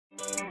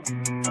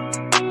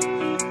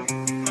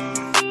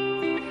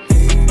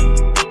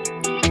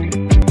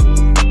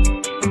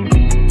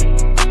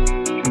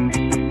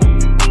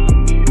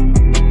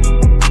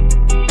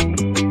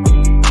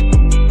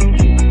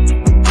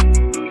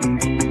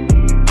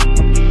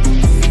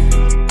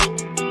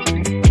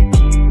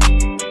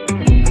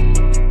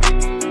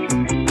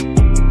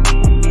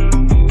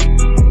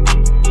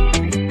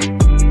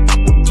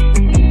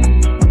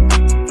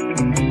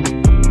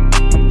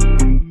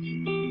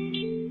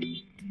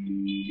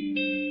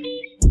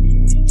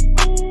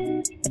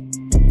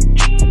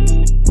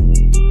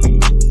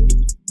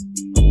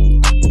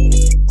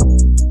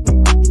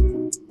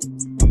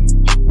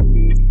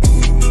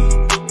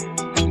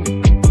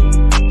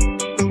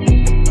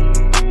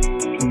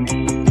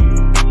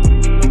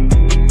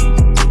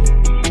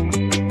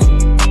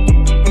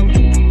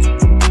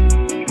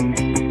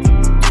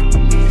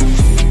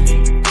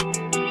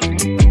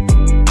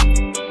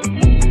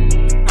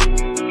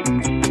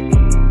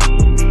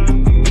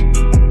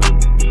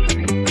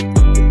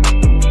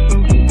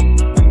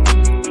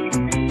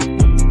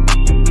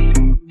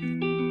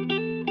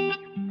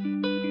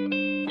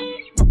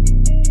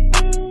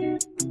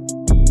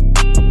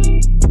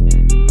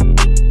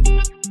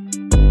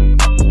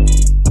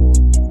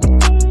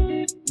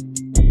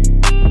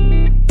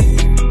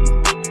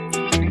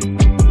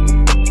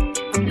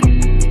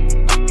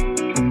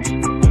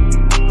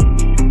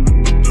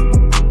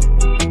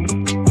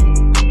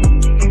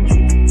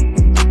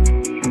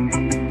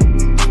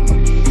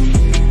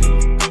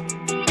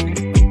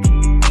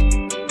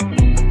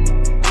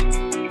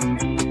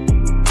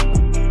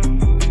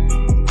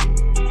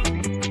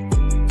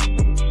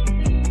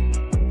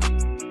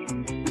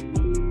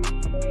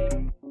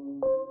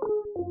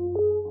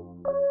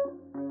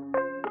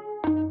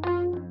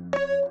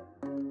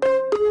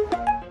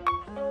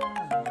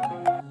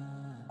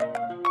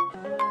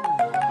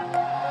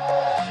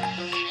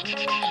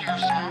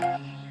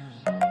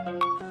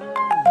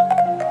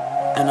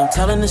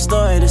telling this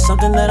story, there's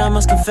something that I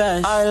must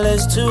confess. Our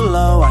eyelids too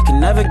low, I can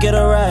never get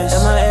a rest.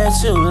 And my air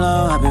too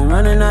low, I've been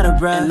running out of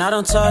breath. And I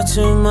don't talk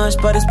too much,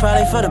 but it's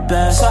probably for the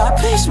best. So I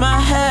bleach my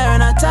hair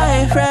and I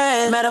dye it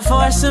red.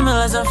 Metaphor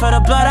symbolism for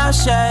the blood I'll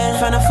shed.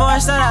 From the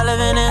forest that I live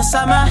in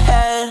inside my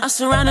head. I'm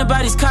surrounded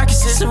by these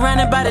carcasses,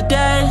 surrounded by the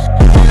dead.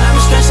 And I've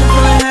been stressing,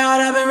 pulling hair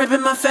out, I've been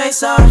ripping my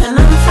face off. And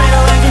I'm afraid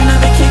of waking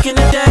up and kicking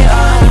the day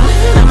off. I'm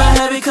living in my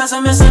head because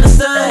I'm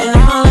misunderstood. And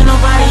I won't let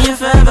nobody in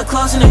forever,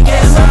 closing the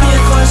gates. I'll be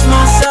of course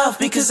myself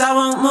because I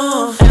won't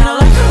move. And I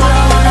like her but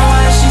I wonder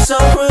why she's so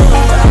rude.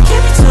 But I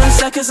can't be too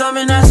upset cause I'm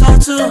an asshole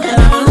too. And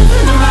I've been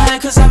living in my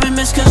head cause I've been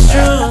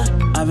misconstrued.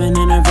 I've been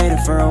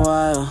innovative for a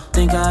while.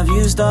 Think I've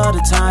used all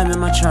the time in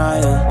my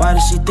trial. Why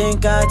does she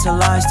think I tell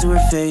lies to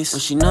her face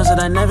when she knows that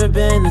I've never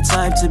been the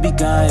type to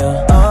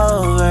beguile?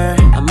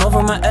 I'm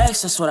over my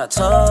ex, that's what I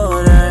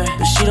told her.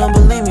 But she don't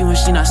believe me when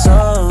she not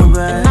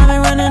sober. And I've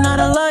been running out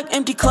of luck,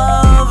 empty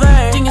clover.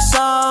 Think it's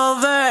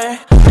over.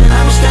 And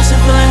I've been stressing,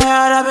 pulling hair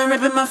out, I've been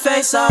ripping my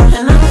face off.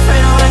 And I'm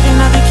afraid of waking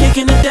up and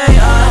kicking the day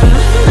off. I'm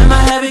living in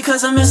my head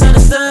because I'm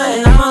misunderstood.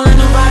 And I won't let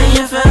nobody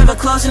in forever,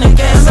 closing the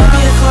gates. I'll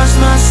be of course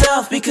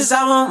myself because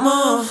I won't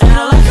move. And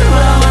I like her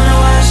but I wonder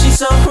why she's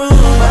so rude.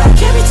 But I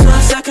can't be too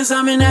upset cause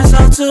I'm an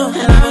asshole too.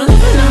 And I've been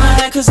living in my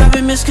head cause I've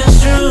been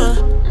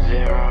misconstrued.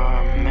 There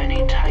are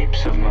many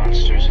types of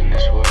monsters in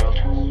this world.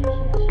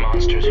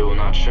 Monsters who will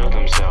not show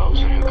themselves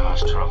and who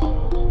cause trouble.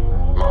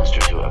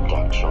 Monsters who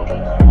abduct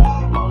children.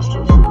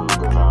 Monsters who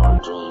devour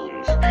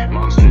dreams.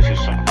 Monsters who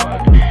suck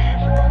blood.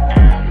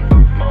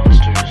 And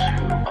monsters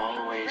who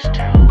always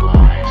tell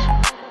lies.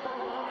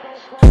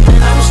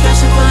 And I've been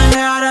stressing, pulling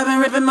hair out, I've been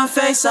ripping my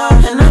face off.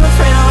 And I'm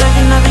afraid of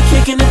waking up and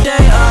kicking the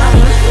day off.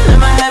 I'm living in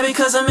my head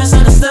because I'm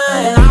misunderstood.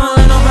 And I won't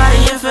let nobody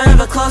in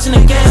forever, closing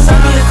the gates.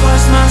 I'll be of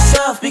course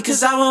myself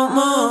because I won't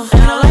move.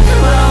 And I like her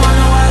but I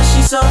wonder why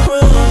she's so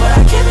rude. But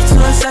I can't be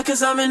too upset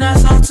cause I'm an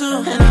asshole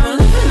too. And I've been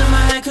living in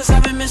my head cause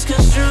I've been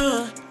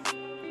misconstrued.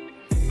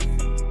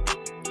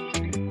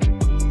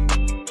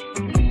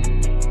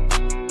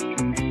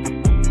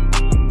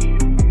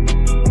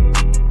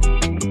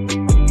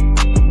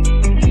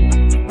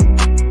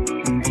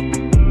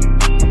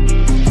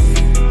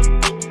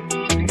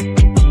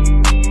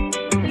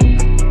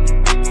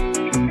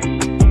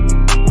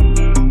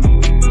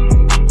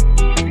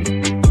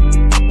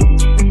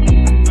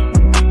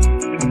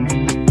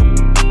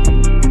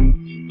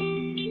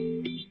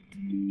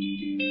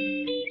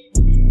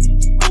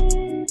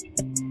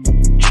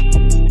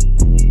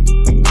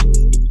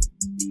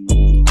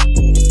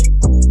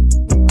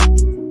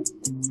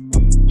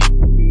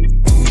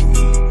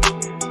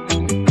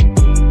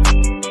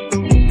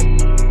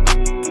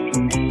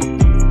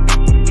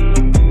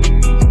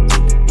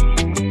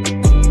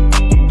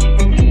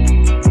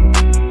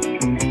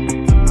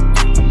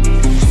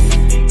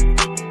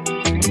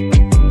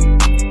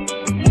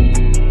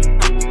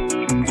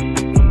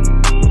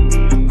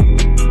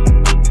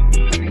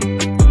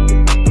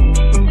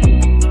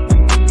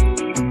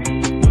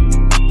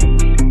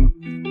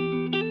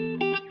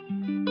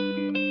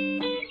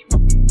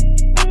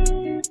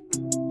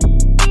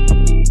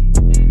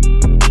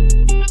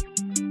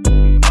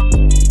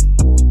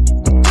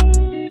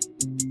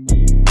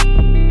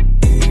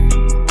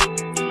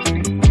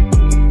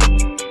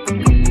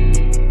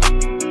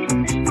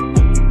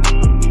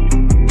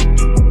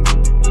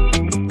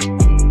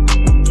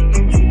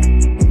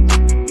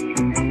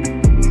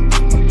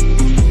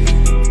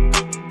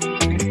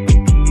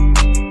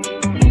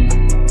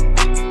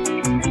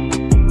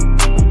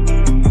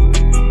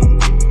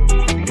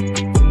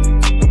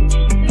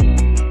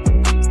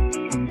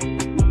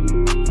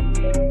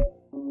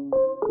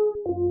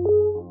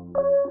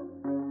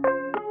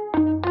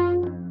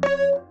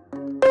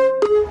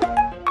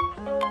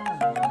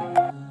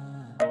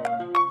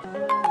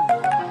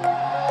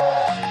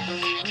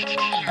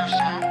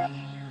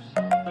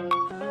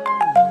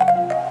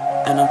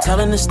 And I'm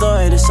telling this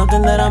story, there's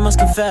something that I must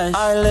confess.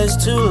 Our eyelids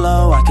too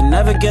low, I can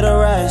never get a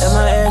rest. And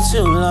my air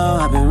too low,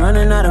 I've been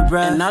running out of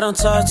breath. And I don't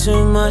talk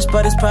too much,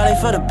 but it's probably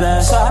for the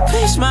best. So I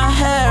bleach my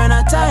hair and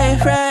I dye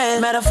it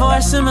red.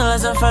 Metaphor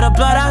symbolism for the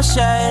blood I'll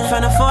shed.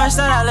 From the forest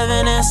that I live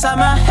in inside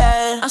my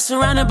head. I'm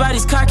surrounded by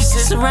these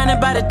carcasses, surrounded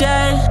by the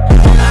dead.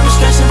 And I've been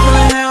stressing,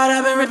 pulling hair out,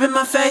 I've been ripping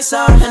my face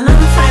off. And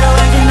I'm afraid of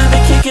waking up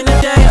and kicking the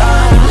day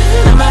off. I'm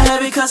living in my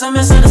head because I'm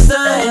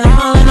misunderstood. And I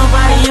won't let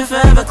nobody in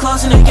forever,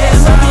 closing the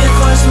gates. I'll be of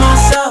course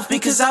myself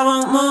because I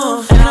won't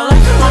move. And I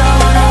like her but I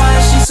wonder why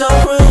she's so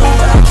rude.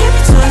 But I can't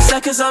be too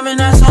upset cause I'm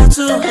an asshole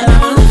too. And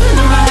I've been living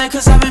in my head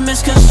cause I've been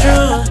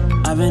misconstrued.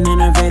 I've been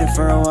innovative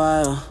for a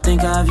while.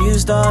 Think I've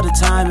used all the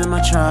time in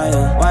my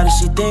trial. Why does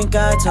she think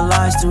I tell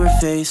lies to her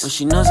face when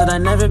she knows that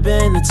I've never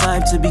been the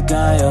type to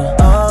beguile?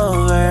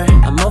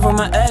 I'm over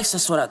my ex,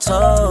 that's what I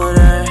told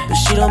her. But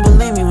she don't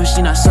believe me when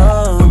she not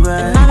sober.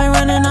 And I've been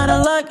running out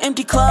of luck,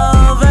 empty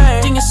clover.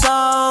 Think it's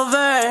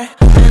over.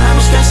 And I've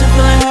been stressing,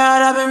 pulling hair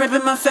out, I've been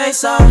ripping my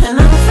face off. And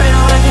I'm afraid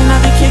of waking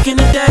up and kicking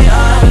the day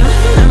off. I'm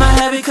living in my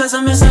head because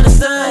I'm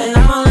misunderstood. And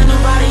I won't let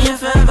nobody in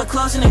forever,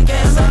 closing the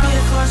gates. I'll be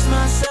of course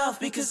myself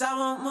because I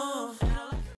won't move.